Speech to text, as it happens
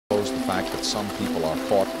the fact that some people are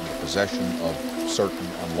caught in the possession of certain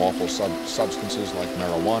unlawful substances like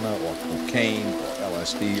marijuana or cocaine or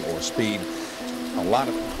LSD or speed. A lot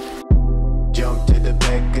of jump to the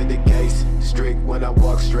back of the case, strict when I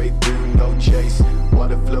walk straight through, no chase.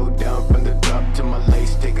 Water flow down from the top to my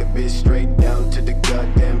lace, take a bitch straight down to the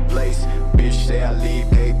goddamn place. Bitch say I leave,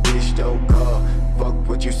 hey bitch don't call. Fuck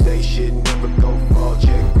what you say, shit never go fall.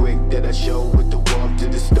 Check quick that I show with the walk to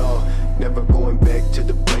the stall. Never going back to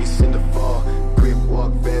the place in the fall. Grip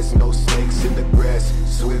walk fast, no snakes in the grass.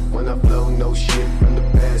 Swift when I flow, no shit from the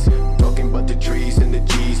past. Talking about the trees and the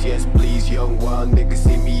G's, yes please. Young wild niggas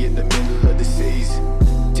see me in the middle of the seas.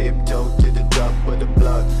 Tiptoe to the top of the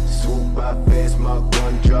block. Swoop by fast, Mark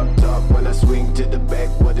 1, drop top. When I swing to the back,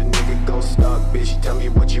 what a nigga gon' stop. Bitch, tell me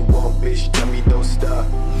what you want, bitch, tell me don't stop.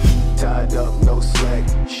 Tied up, no slack,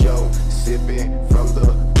 show. Sipping from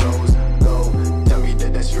the rose gold. Tell me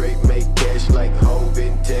that straight make cash like Hove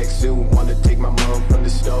in tech. Soon wanna take my mom from the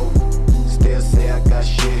stove. Still say I got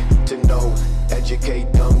shit to know.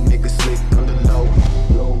 Educate dumb niggas slick on the low.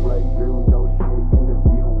 Blow right through, no shit in the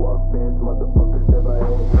view. Walk past motherfuckers never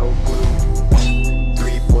had no clue.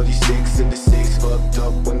 346 in the 6, fucked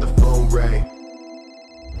up when the phone rang.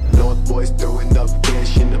 North boys throwing up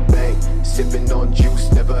cash in the bank. Sipping on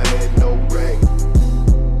juice, never had no ring.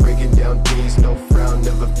 Breaking down teens, no frown,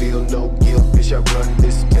 never feel no guilt. Bitch, I run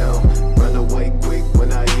this town. Run away quick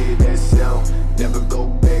when I hear that sound. Never go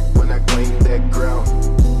back when I claim that ground.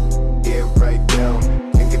 Get right down.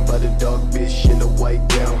 Thinking about a dog bitch in a white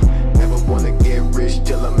gown. Never wanna get rich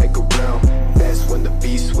till I make a round. Fast when the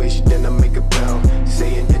beat switch, then I make a pound.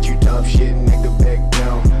 Saying that you top shit, nigga back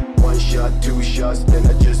down. One shot, two shots, then